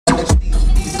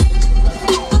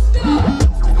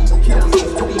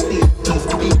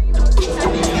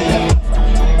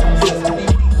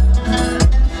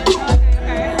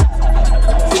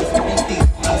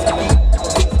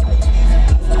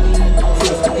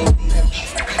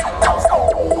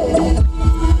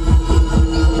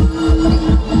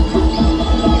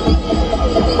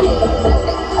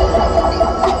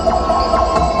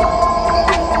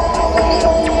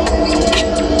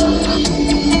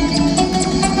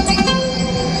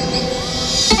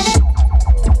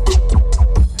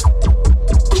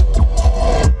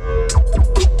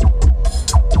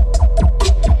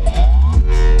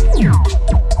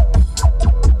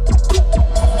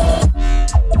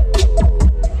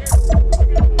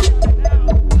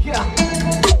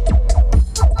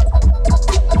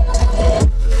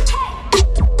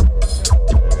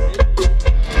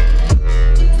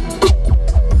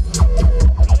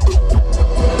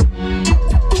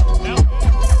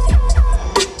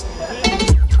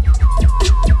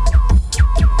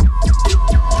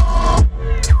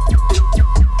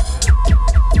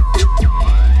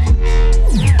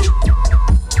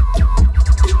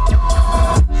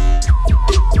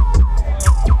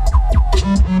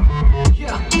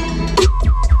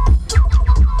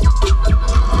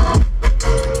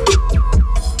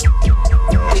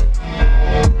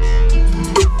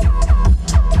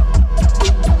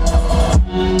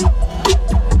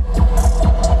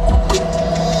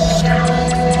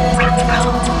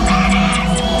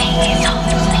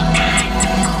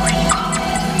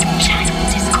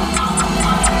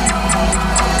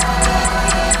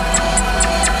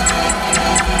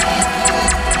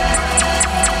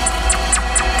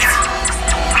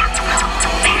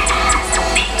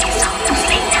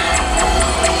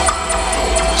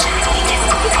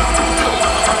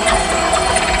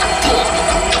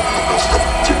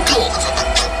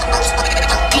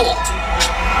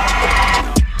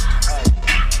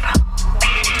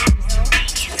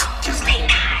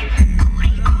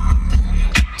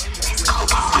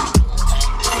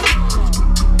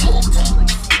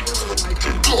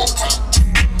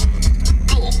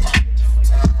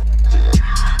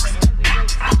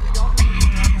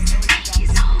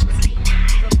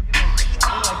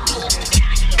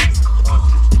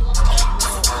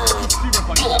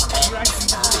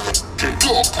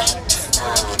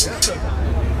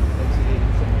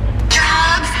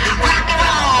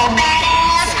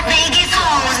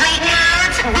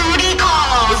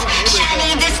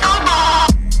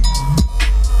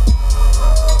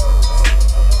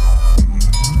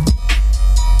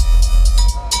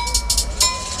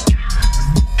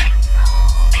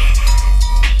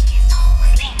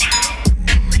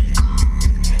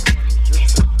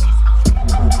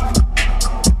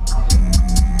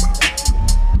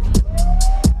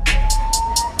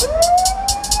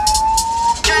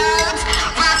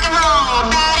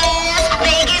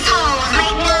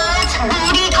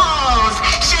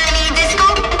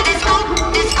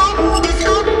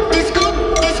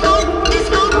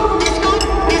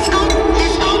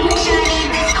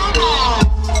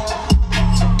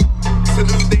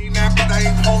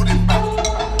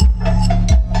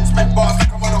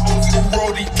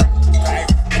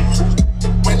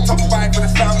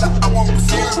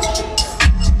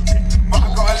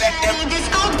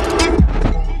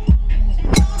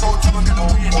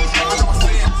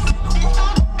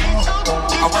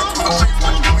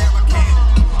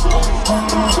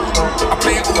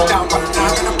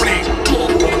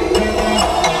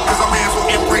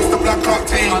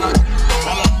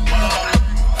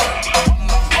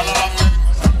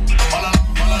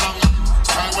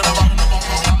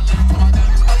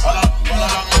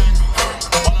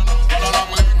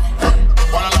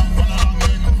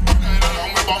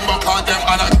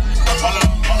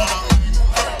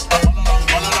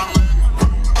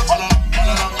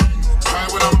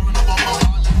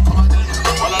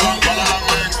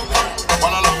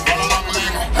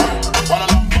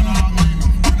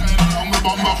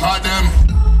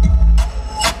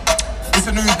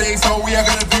nowadays, so we are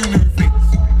gonna do new things.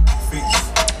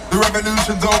 The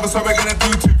revolution's over, so we're gonna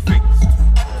do two things.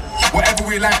 Whatever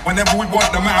we like, whenever we want,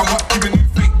 no matter what, even new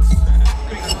things.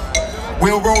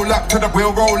 We'll roll up to the,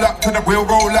 we'll roll up to the, we'll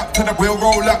roll up to the, we'll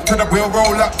roll up to the, we'll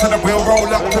roll up to the, we'll roll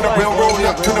up to the, we'll roll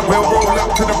up to the, we'll roll up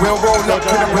to the, we'll roll up to the, we'll roll up to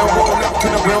the, we'll roll up to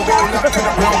the, we'll roll up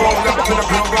to the, we'll roll up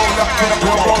to the, we'll roll up to the,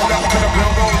 we'll roll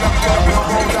up to the, we'll roll up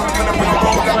to the, we'll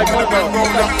roll up to the, we'll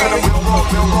roll up to the,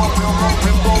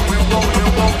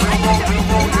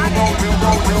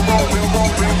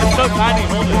 It's so tiny,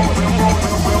 hold it.